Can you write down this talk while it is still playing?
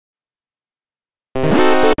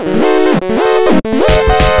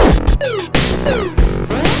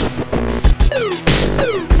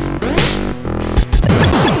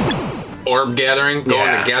orb gathering,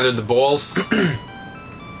 going to gather the balls.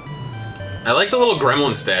 I like the little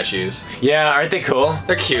gremlin statues. Yeah, aren't they cool?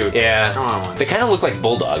 They're cute. Yeah. I want one. They kind of look like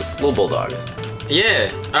bulldogs, little bulldogs.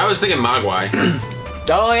 Yeah, I was thinking Mogwai.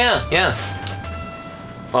 Oh yeah, yeah.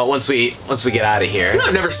 Well, once we get out of here.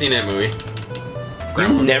 I've never seen that movie.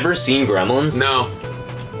 You've never seen Gremlins? No.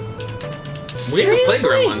 Seriously? We have to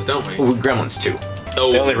play Gremlins, don't we? Ooh, Gremlins 2.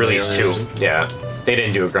 Oh, They only released really? 2. Yeah. They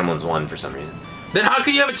didn't do a Gremlins 1 for some reason. Then how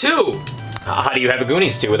could you have a 2? How do you have a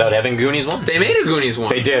Goonies 2 without having Goonies 1? They made a Goonies 1.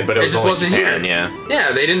 They did, but it was just only wasn't Japan, here. yeah.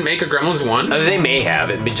 Yeah, they didn't make a Gremlins 1. They may have.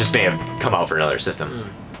 It just may have come out for another system.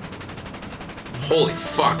 Holy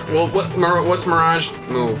fuck. Well, what's Mirage?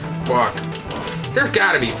 Move. Walk. There's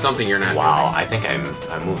gotta be something you're not Wow, I think I'm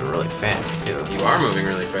moving really fast too. doing. You are moving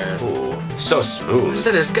really fast. Ooh, so I smooth.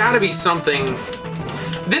 said there's gotta be something.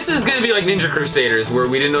 This is gonna be like Ninja Crusaders, where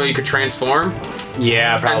we didn't know you could transform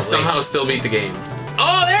Yeah, probably. and somehow still beat the game.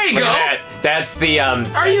 Oh, there you Look go! at that. That's the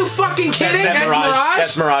Are you fucking kidding? That's Mirage?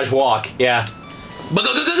 That's Mirage Walk. Yeah. Look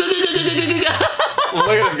at it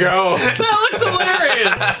go. That looks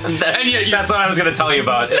hilarious. And yet that's what I was gonna tell you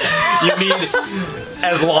about. You need,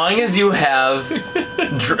 as long as you have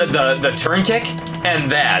the turn kick and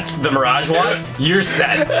the Mirage Walk, you're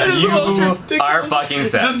set. is the most You ridiculous. are fucking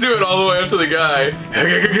set. Just do it all the way up to the guy.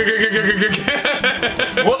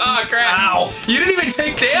 Ah, crap. Ow. You didn't even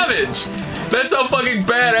take damage. That's how fucking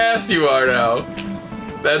badass you are now.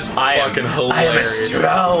 That's fucking hilarious. I am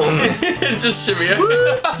strong. Just shimmy.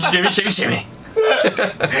 Shimmy, shimmy, shimmy.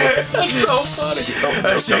 That's so funny.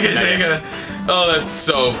 Shake it, shake it. Oh, that's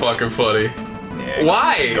so fucking funny. Yeah,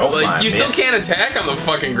 Why? go Like, fly, you still bitch. can't attack on the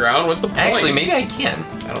fucking ground. What's the point? Actually, maybe I can.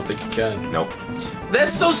 I don't think you can. Nope.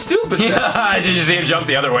 That's so stupid. then. Yeah, did you see him jump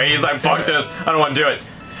the other way? He's like, fuck this. I don't want to do it.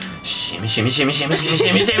 Shimmy, shimmy, shimmy, shimmy, shimmy,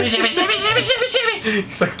 shimmy, shimmy, shimmy, shimmy, shimmy, shimmy, shimmy.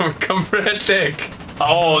 He's like, I'm coming for that dick.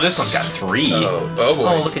 Oh, this one's got 3. Oh boy.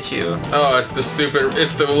 Oh, look at you. Oh, it's the stupid.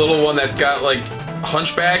 It's the little one that's got like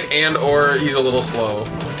hunchback or he's a little slow.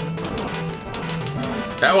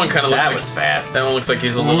 That one kind of looks That like was fast. that one looks like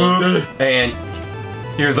he's a little. And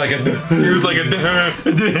he was like a. He was like a.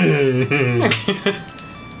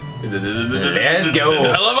 Let's go.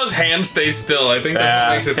 I love how his hand stays still. I think that's what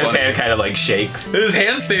makes it his funny. hand kind of like shakes. His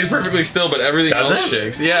hand stays perfectly still, but everything Does else it?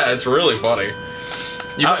 shakes. Yeah, it's really funny.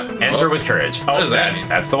 You Enter with courage. Oh, does that mean?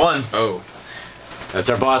 that's the one. Oh. That's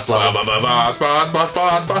our boss level. Boss.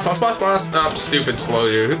 Oh, stupid slow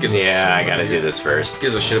dude. Who gives a shit? Yeah, I about gotta you? do this first.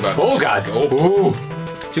 Gives a shit about. Oh god. Oh.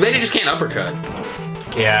 Ooh. Too bad you just can't uppercut.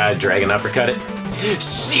 Yeah, dragon uppercut it.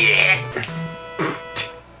 Shit.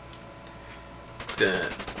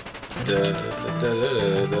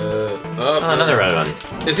 Oh, Another red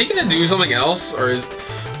one. Is he gonna do something else, or is?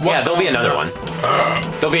 Yeah, there'll be another one.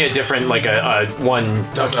 There'll be a different, like a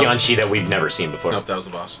Kyonchi that we've never seen before. Nope, that was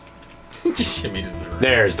the boss. Just shimmied into the room.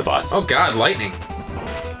 There's the boss. Oh god, lightning.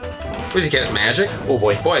 What does he cast? Magic? Oh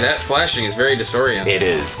boy. Boy, that flashing is very disorienting. It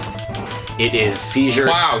is. It is seizure.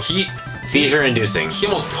 Wow, Seizure inducing. he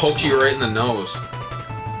almost poked you right in the nose.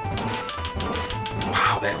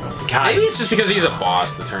 Wow, that. God. Maybe it's just because he's a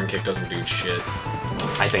boss. The turn kick doesn't do shit.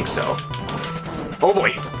 I think so. Oh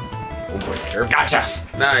boy. Oh boy, careful. Gotcha.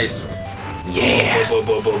 Nice. Yeah.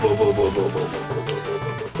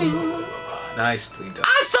 Nicely done.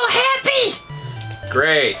 I'm so happy.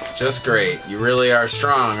 Great, just great. You really are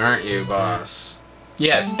strong, aren't you, boss?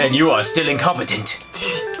 Yes, and you are still incompetent.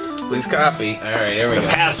 Please copy. All right, here we go.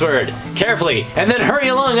 Password. Carefully, and then hurry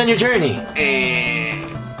along on your journey.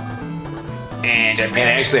 And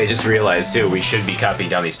actually, I just realized too, we should be copying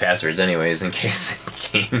down these passwords anyways, in case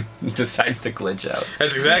the game decides to glitch out.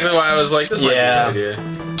 That's exactly why I was like, this might Yeah. be a good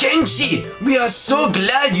idea. Kenshi, we are so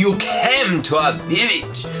glad you came to our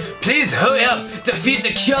village. Please hurry up, defeat the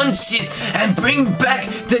Kyonshis, and bring back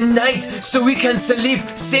the night so we can sleep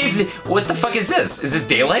safely. What the fuck is this? Is this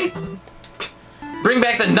daylight? Bring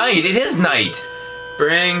back the night. It is night.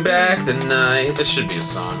 Bring back the night. This should be a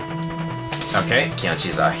song. Okay,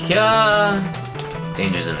 Kyonshis are here.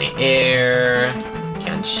 Dangers in the air.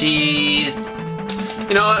 Kyonshis.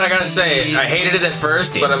 You know what? I gotta say, I hated it at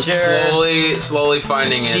first, but I'm Danger. slowly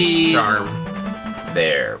finding its Jeez. charm.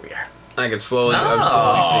 There we are. I'm slowly seeing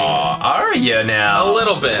it. Are you now? A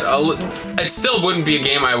little bit. It still wouldn't be a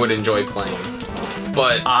game I would enjoy playing,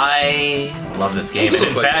 but I love this game, do and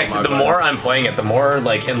in look like fact, Mogwais. the more I'm playing it, the more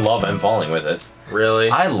like in love I'm falling with it. really,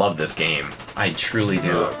 I love this game. I truly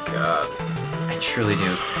do. oh god, I truly do.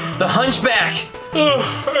 The Hunchback.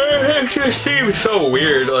 it just seems so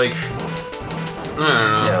weird. Like, I don't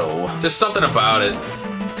know, No. just something about it.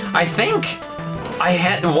 I think I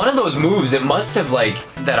had one of those moves. It must have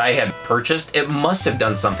that I had purchased. It must have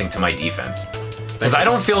done something to my defense. Because I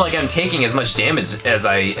don't feel like I'm taking as much damage as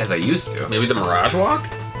I used to. Maybe the Mirage Walk?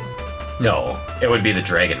 No, it would be the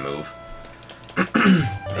dragon move. Maybe.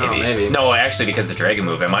 Oh, maybe. No, actually, because the dragon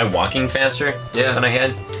move. Am I walking faster Yeah. than I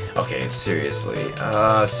had? Okay, seriously.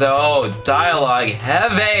 So, dialogue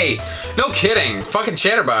heavy! No kidding. Fucking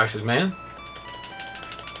chatterboxes, man.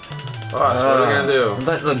 Boss, what are we gonna do?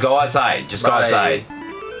 Let go outside. Just go Bye. outside.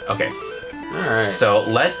 Okay. Alright. So,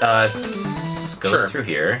 let us go Sure. through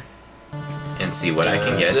here and see what I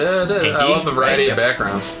can get. I Pinky? love the variety Right? of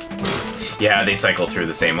backgrounds. Yeah, they cycle through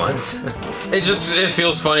the same ones. It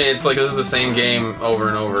feels funny. It's like this is the same game over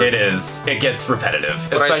and over. It is. It gets repetitive,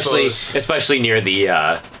 But I especially suppose- near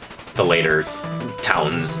the later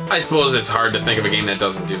towns. I suppose it's hard to think of a game that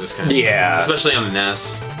doesn't do this kind of Yeah. especially on the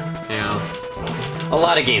NES. You know. A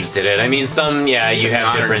lot of games did it. I mean, some, yeah, you Even have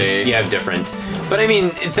modern different. day. You have different. But I mean,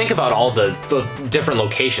 think about all the different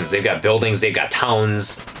locations. They've got buildings. They've got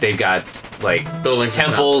towns. They've got like Buildings and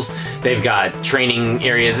temples. They've got training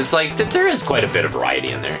areas. It's like there is quite a bit of variety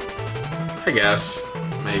in there. I guess.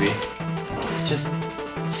 Maybe. Just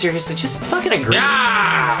seriously, just fucking agree.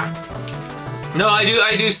 Ah! No,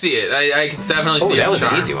 I do see it. I can definitely Oh, see that its was an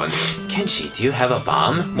charm. easy one. Kenshi, do you have a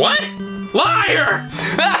bomb? What? Liar!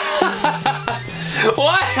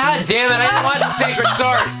 What? God damn it! I didn't want the sacred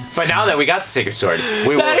sword. But now that we got the sacred sword,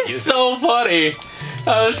 we will That use is so funny.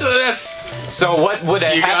 So that's it. So what would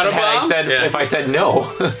have You got happened a had I bomb? said Yeah. if I said no?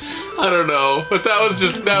 I don't know, but that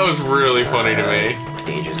was really funny to me.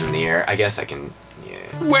 Dangers in the air. I guess I can. Yeah.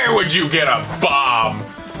 Where would you get a bomb?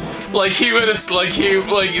 Like he would have,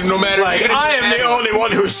 no matter. even if you had one- only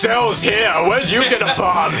one who sells here. Where'd you get a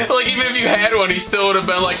bomb? Like even if you had one, he still would have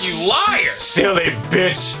been like, "You liar!" Silly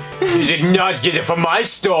bitch! You did not get it from my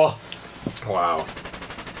store. Wow.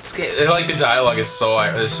 Like the dialogue is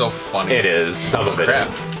so funny. It is. Some of it Crap.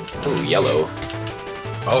 is. Ooh, yellow.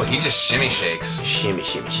 Oh, he just shimmy shakes. Shimmy,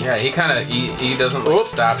 shimmy, shimmy. Yeah, he doesn't like,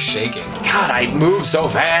 stop shaking. God, I move so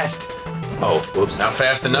fast. Oh, whoops. Not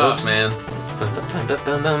fast enough, Oops. man.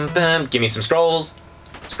 Give me some scrolls.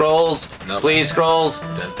 Scrolls. Nope. Please, scrolls.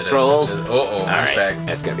 Scrolls. Oh, All hunchback. right,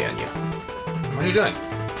 that's gonna be on you. What are you doing?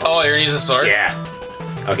 Oh, you're gonna use a sword? Yeah.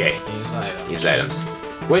 Okay. Use item. Use items.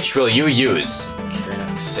 Which will you use?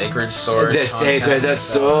 Sacred sword. The sacred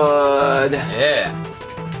sword. Yeah.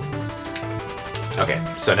 Okay,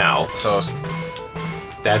 so now So.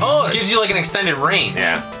 that's. Oh, it gives you like an extended range.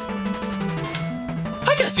 Yeah.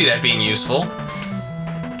 I can see that being useful.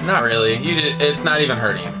 Not really. It's not even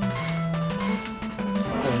hurting you.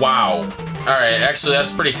 Wow. Alright, actually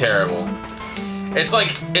that's pretty terrible. It's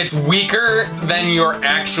like, it's weaker than your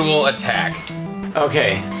actual attack.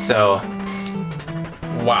 Okay, so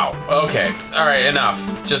Wow. Okay. Alright, enough.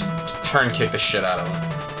 Just turn kick the shit out of him.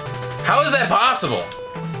 How is that possible?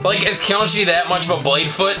 Like, is Kyonshi that much of a blade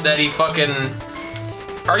foot that he fucking...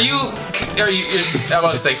 Are you... I was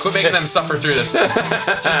about to say, quit making them suffer through this.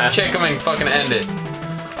 Just kick him and fucking end it.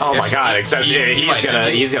 oh my Yes, god! he- Except he might end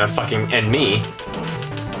it. he's gonna fucking end me.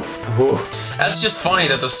 Whew. That's just funny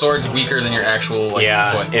that the sword's weaker than your actual, like,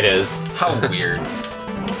 Yeah, foot. it is. How weird.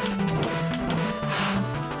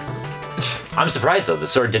 I'm surprised though the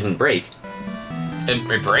sword didn't break.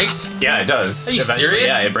 It breaks? Yeah, it does. Are you Eventually, serious?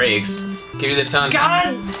 Yeah, it breaks. Give you the ton.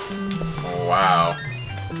 God, Wow.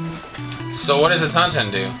 So what does the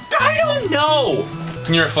Tauntaun do? I don't know.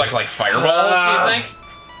 Can you reflect like fireballs, do you think?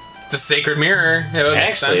 It's a sacred mirror. It would make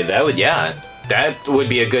Actually, sense. that would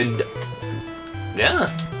be a good. Yeah.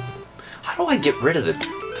 How do I get rid of the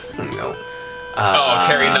thing though? Oh,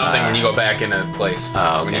 carry nothing when you go back into place.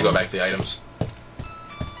 Oh, When okay. you go back to the items.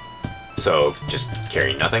 So just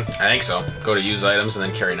carry nothing. I think so. Go to use items and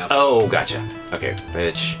then carry nothing. Oh, gotcha. Okay,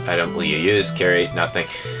 which item will you use? Carry nothing.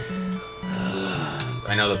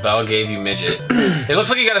 I know the bell gave you midget. It looks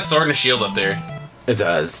like you got a sword and a shield up there. It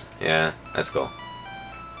does. Yeah, that's cool.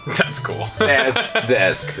 That's cool.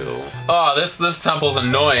 That's cool. Oh, this temple's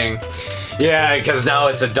annoying. Yeah, because now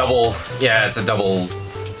it's a double. Yeah, it's a double.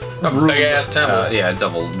 A big ass temple. Yeah,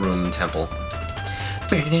 double room temple.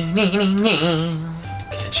 Can't you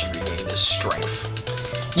regain this strength?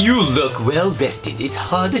 You look well rested. It's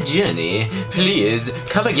hard journey. Please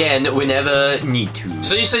come again whenever need to.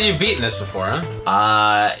 So you said you've beaten this before,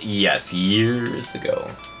 huh? Yes, years ago.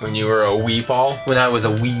 When you were a wee Paul? When I was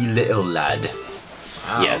a wee little lad.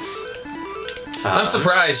 Wow. Yes. I'm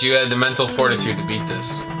surprised you had the mental fortitude to beat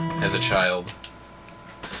this as a child.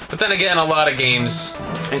 But then again, a lot of games,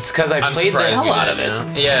 It's because I I'm played the surprised hell we out did, of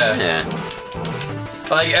it. you know? Yeah. Yeah.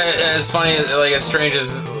 Like, as funny, like, as strange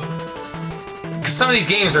as... Because some of these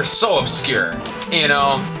games are so obscure, you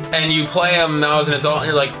know? And you play them now as an adult, and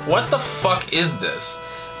you're like, what the fuck is this?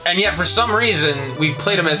 And yet, for some reason, we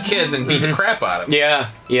played them as kids and beat the crap out of them. Yeah,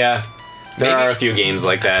 yeah. There Maybe- are a few games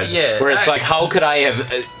like that. Yeah, Where it's like, how could I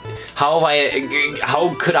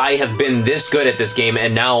have been this good at this game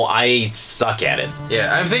and now I suck at it?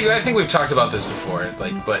 Yeah, I think we've talked about this before.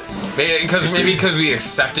 Like, but maybe because we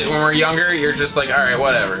accept it when we're younger, you're just like, all right,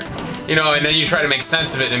 whatever, you know. And then you try to make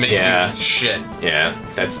sense of it, and it makes Yeah. you shit. Yeah,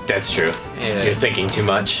 that's true. Yeah. You're thinking too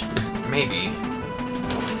much. Maybe.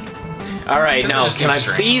 All right, Doesn't now just can seem I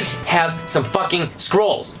strange. please have some fucking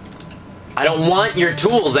scrolls? I don't want your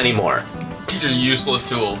tools anymore. Your useless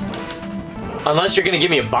tools. Unless you're gonna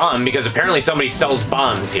give me a bomb, because apparently somebody sells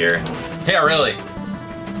bombs here. Yeah, really.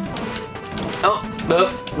 Oh,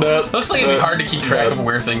 Looks like it'd be hard to keep track of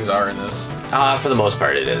where things are in this. For the most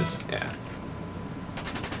part, it is. Yeah.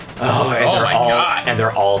 Oh, and Oh they're my all, God. And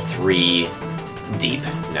they're all 3 deep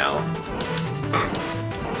now.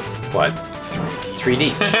 What? 3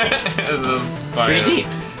 deep. This is funny. 3 deep.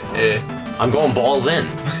 Yeah. I'm going balls in.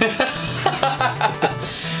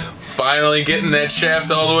 Finally getting that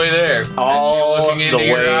shaft all the way there. All And you looking into the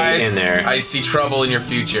your way eyes. in there. I see trouble in your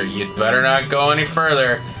future. You'd better not go any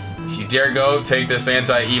further. If you dare go, take this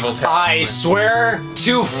anti-evil I talisman. swear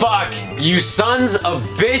to fuck, you sons of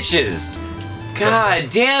bitches. God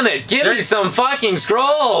damn it, give me some fucking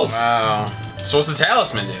scrolls. Wow. So what's the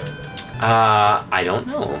talisman do? I don't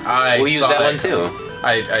know. We'll use saw that one too.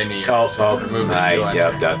 I knew you. Oh, remove the seal enter.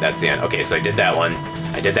 yep, that's the end. Okay, so I did that one.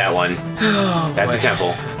 That's a Boy. temple.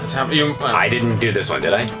 That's a temple. You, I didn't do this one,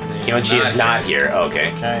 did I? Kyonchi is not here.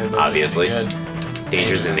 Okay. Okay, Obviously. good.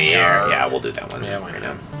 Dangers in the air. Yeah, we'll do that one. Yeah, why right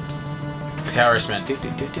not? now. Talisman.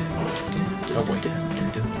 Oh boy.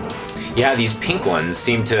 Yeah, these pink ones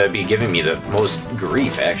seem to be giving me the most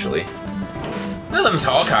grief, actually. Not them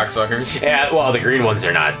tall cocksuckers. Yeah, well, the green ones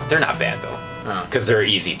are not. They're not bad though, Oh. because they're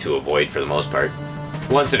easy to avoid for the most part.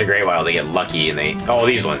 Once in a great while, they get lucky and they. Oh,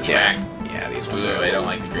 these ones. Yeah. Smack. Yeah, these Ooh, ones are. I don't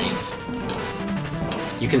like the greens.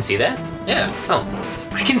 You can see that? Yeah. Oh.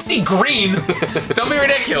 I can see green. Don't be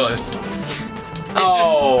ridiculous.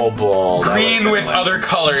 Oh, bull. That Green would've with been one. other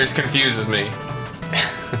colors confuses me.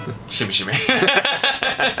 Shimmy shimmy.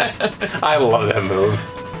 I love that move.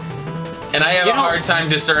 And I have You a know- hard time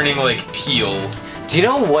discerning like teal. Do you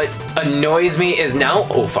know what annoys me is now?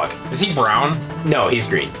 Oh fuck. Is he brown? No, he's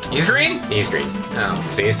green. He's green? He's green. No.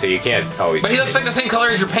 See, so you can't always. But he looks like the same color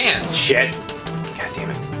as your pants. shit. God damn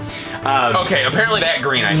it. Okay, apparently that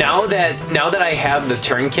green I Now guess. that I have the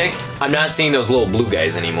turn kick, I'm not seeing those little blue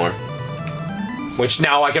guys anymore. Which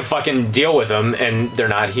now I can fucking deal with them, and they're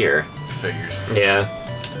not here. Figures. Yeah.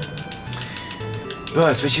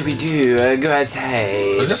 Boss, what should we do? Go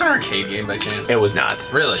outside. Was this an arcade game by chance? It was not.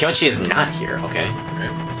 Really? Kyonchi is not here. Okay. Okay.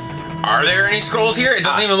 Are there any scrolls here? It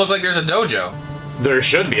doesn't even look like there's a dojo. There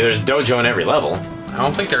should be. There's dojo in every level. I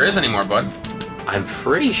don't think there is anymore, bud. I'm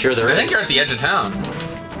pretty sure there 'Cause is. I think you're at the edge of town.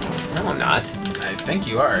 No, I'm not. I think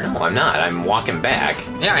you are. No, I'm not. I'm walking back.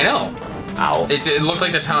 Yeah, I know. Ow. It looked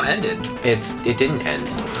like the town ended. It didn't end.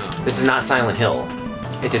 This is not Silent Hill.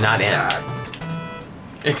 It did not end. God.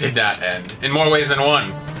 It did not end. In more ways than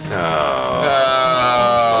one. Oh.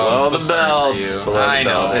 I'm Below so the sorry belt. for you. Below the I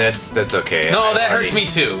know. belt. That's okay. No, I've that already- hurts me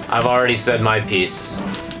too. I've already said my piece.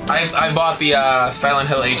 I bought the Silent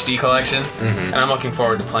Hill HD collection, and I'm looking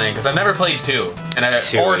forward to playing because I've never played 2 and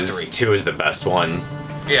or 3. 2 is the best one.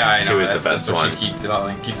 Yeah, I know. 2 is the that's best what one. She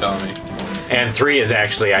keep telling me. And 3 is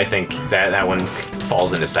actually, I think, that one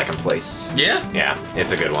falls into second place. Yeah, Yeah,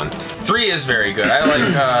 it's a good one. 3 is very good.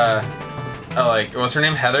 I like what's her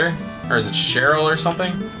name, Heather, or is it Cheryl or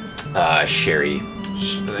something? Sherry.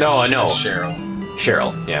 No, no. Cheryl.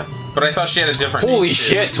 Cheryl, yeah. But I thought she had a different. Holy name, too.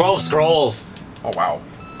 shit, 12 scrolls! Oh wow.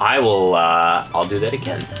 I will, I'll do that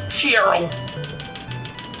again. Cheryl.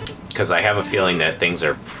 Because I have a feeling that things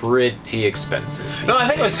are pretty expensive. No, I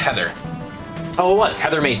think it was Heather. Oh, it was.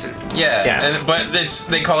 Heather Mason. Yeah. Yeah. But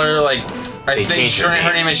they call her like. I They think changed her her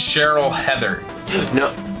name. name is Cheryl Heather. No.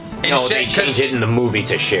 And No, shit, they 'cause- changed it in the movie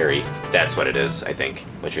to Sherry. That's what it is, I think.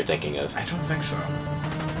 What you're thinking of. I don't think so.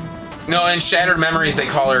 No, in Shattered Memories they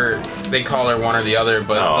call her one or the other,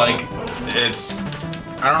 but Oh. like it's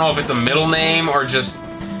I don't know if it's a middle name or just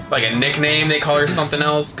like a nickname they call her something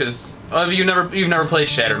else because you've never played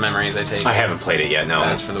Shattered Memories, I take it. I haven't played it yet, no.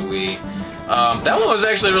 That's for the Wii. That one was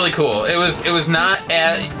actually really cool. It was not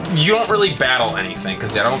you don't really battle anything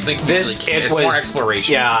because I don't think you really can. It's more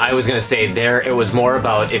exploration. Yeah, I was gonna say it was more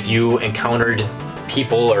about if you encountered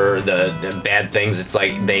people or the bad things, it's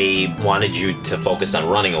like they wanted you to focus on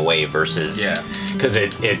running away versus because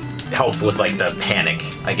it helped with like the panic,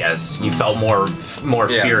 I guess. You felt more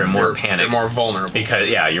Yeah, fear and more you're- panic. You're more vulnerable. because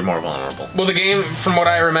you're more vulnerable. Well, the game, from what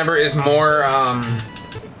I remember, is more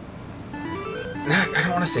I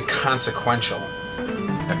don't want to say consequential.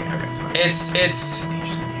 Okay. It's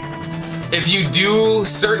if you do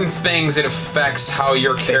certain things, it affects how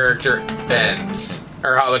your character ends,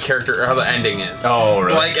 or how the ending is. Oh,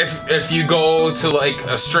 really? Like if you go to like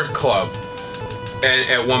a strip club, and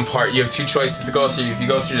at one part you have two choices to go through. If you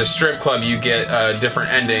go through the strip club, you get a different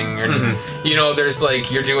ending, and you know there's like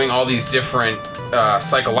you're doing all these different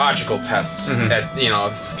psychological tests at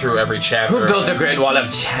through every chapter. Who built the Great Wall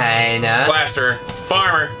of China? Blaster,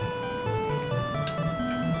 farmer.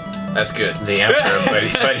 That's good. The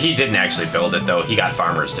Emperor, but he didn't actually build it though. He got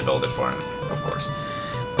farmers to build it for him. Of course.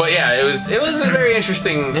 But yeah, it was a very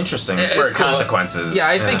interesting. Interesting. It's cool. Consequences. Yeah,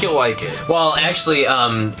 I think you'll like it. Well, actually,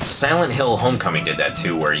 Silent Hill Homecoming did that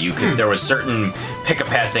too, where you could there was certain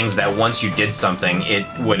pick-a-pat things that once you did something, it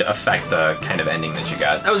would affect the kind of ending that you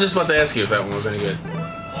got. I was just about to ask you if that one was any good.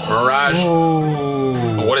 Mirage.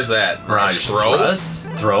 Oh. What is that? Mirage throw?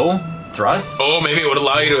 Thrust? Oh, maybe it would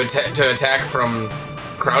allow you to attack from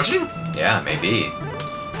crouching? Yeah, maybe.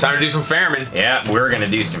 Time to do some farming. Yeah, we're gonna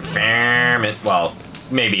do some farming. Well,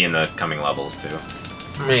 maybe in the coming levels too.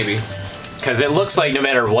 Maybe. Because it looks like no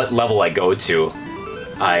matter what level I go to,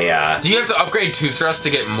 Do you have to upgrade Two Thrust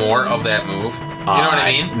to get more of that move? You know what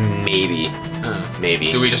I mean? Maybe.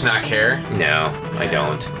 Maybe. Do we just not care? No, I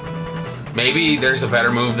don't. Maybe there's a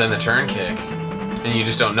better move than the turn kick, and you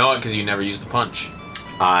just don't know it because you never use the punch.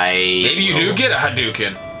 Maybe you do get a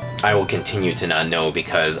Hadouken. I will continue to not know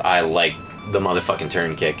because I like the motherfucking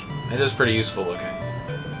turn kick. It is pretty useful looking.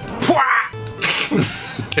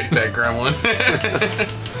 Kick that gremlin.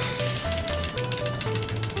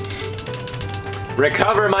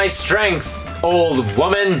 Recover my strength, old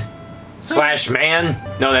woman / man.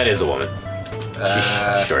 No, that is a woman.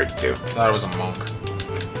 She's short too. Thought it was a monk.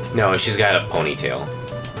 No, she's got a ponytail.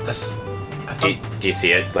 Do you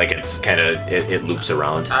see it? Like it's kind of it loops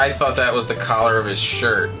around. I thought that was the collar of his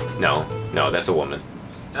shirt. No, that's a woman.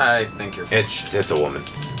 I think you're. It's a woman.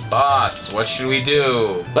 Boss, what should we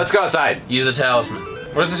do? Let's go outside. Use the talisman.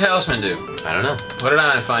 What does the talisman do? I don't know. Put it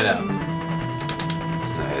on and find out.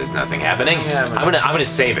 There's nothing happening. Yeah, I'm gonna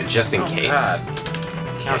save it just in case. God.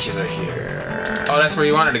 Couches are here. Oh, that's where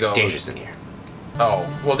you wanted to go. Danger's in here. Oh,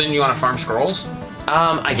 well, didn't you want to farm scrolls?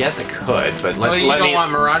 I guess I could, but you don't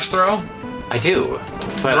want Mirage Throw? I do,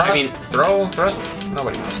 but thrust, I mean thrust.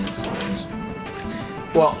 Nobody knows what farms.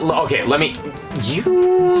 Well, okay, let me. You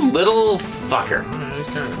little fucker. He's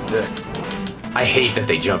kind of a dick. I hate that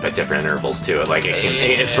they jump at different intervals too. Like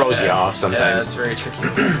it throws you off sometimes. Yeah, it's very tricky.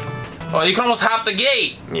 Oh, you can almost hop the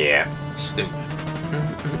gate. Yeah. Stupid.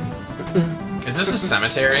 Is this a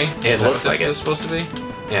cemetery? It looks like it. Is this supposed to be?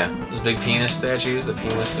 Yeah. Those big penis statues, the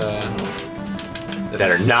penis.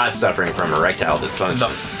 That are not suffering from erectile dysfunction. The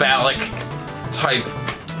phallic type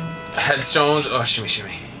headstones. Oh, shimmy,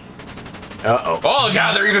 shimmy. Uh-oh. Oh,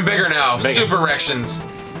 God, they're even bigger now. Bigger. Super erections.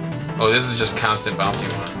 Oh, this is just constant bouncy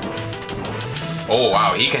one. Oh,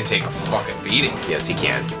 wow, he can take a fucking beating. Yes, he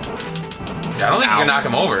can. Yeah, I don't think you can knock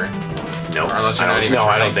him over. No. Or unless you're not even No, I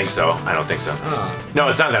trying don't think so. I don't think so. Oh. No,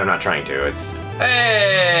 it's not that I'm not trying to. It's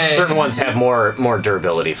Hey! certain ones have more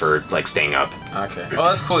durability for like staying up. Okay. Well,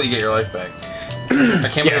 that's cool. You get your life back. I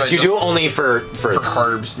can't Yes, you do only for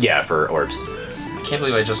orbs. Yeah, for orbs. I can't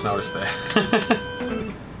believe I just noticed that.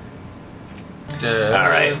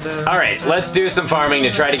 All right. Let's do some farming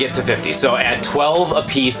to try to get to 50. So at 12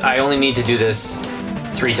 apiece, I only need to do this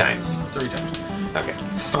 3 times. 3 times. Okay.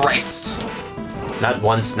 Thrice. Not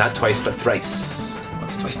once, not twice, but thrice.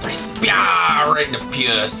 Once, twice, thrice. Yeah, right in the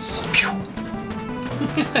pierce.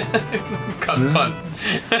 Punt.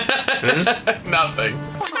 Nothing.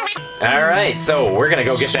 All right, so we're gonna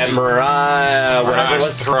go get that Mirage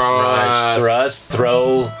Thrust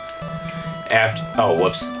throw. After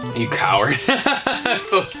whoops. You coward. That's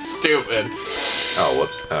so stupid. Oh,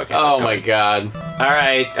 whoops. Okay. Oh my God. All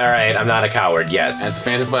right. I'm not a coward. Yes. As a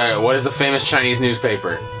fan of what is the famous Chinese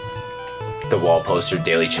newspaper? The Wall Poster,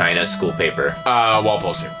 Daily China, school paper. Wall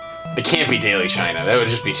Poster. It can't be Daily China. That would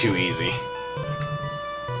just be too easy.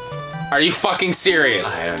 Are you fucking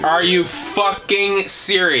serious? I don't know. Are you fucking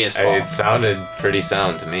serious, Paul? It sounded pretty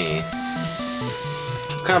sound to me.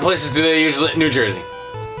 What kind of places do they usually? New Jersey.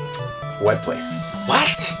 Wet place.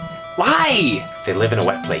 What? Why? They live in a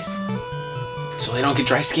wet place. So they don't get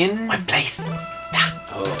dry skin? Wet place.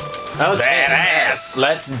 Oh. Okay. Badass.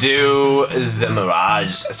 Let's do the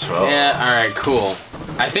Mirage Throw. Yeah, alright, cool.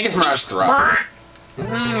 I think it's Mirage Thrust.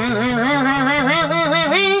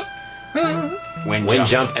 Wind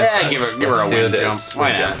jump. Yeah, give her a wind jump.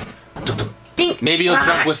 Why not? Maybe you'll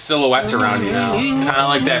jump with silhouettes around you now. Kind of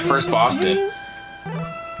like that first boss did.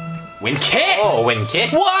 Wind kick! Oh, wind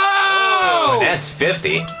kick. Whoa! Oh, that's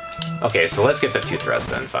 50. Okay, so let's get the 2 thrust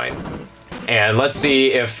then, fine. And let's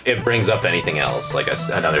see if it brings up anything else, like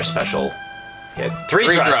another special hit. 3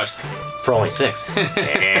 thrust. For only 6.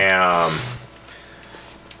 Damn.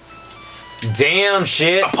 Damn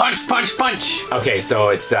shit. A punch, punch, punch. Okay, so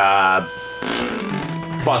it's boss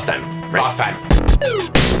time. Right? Boss time.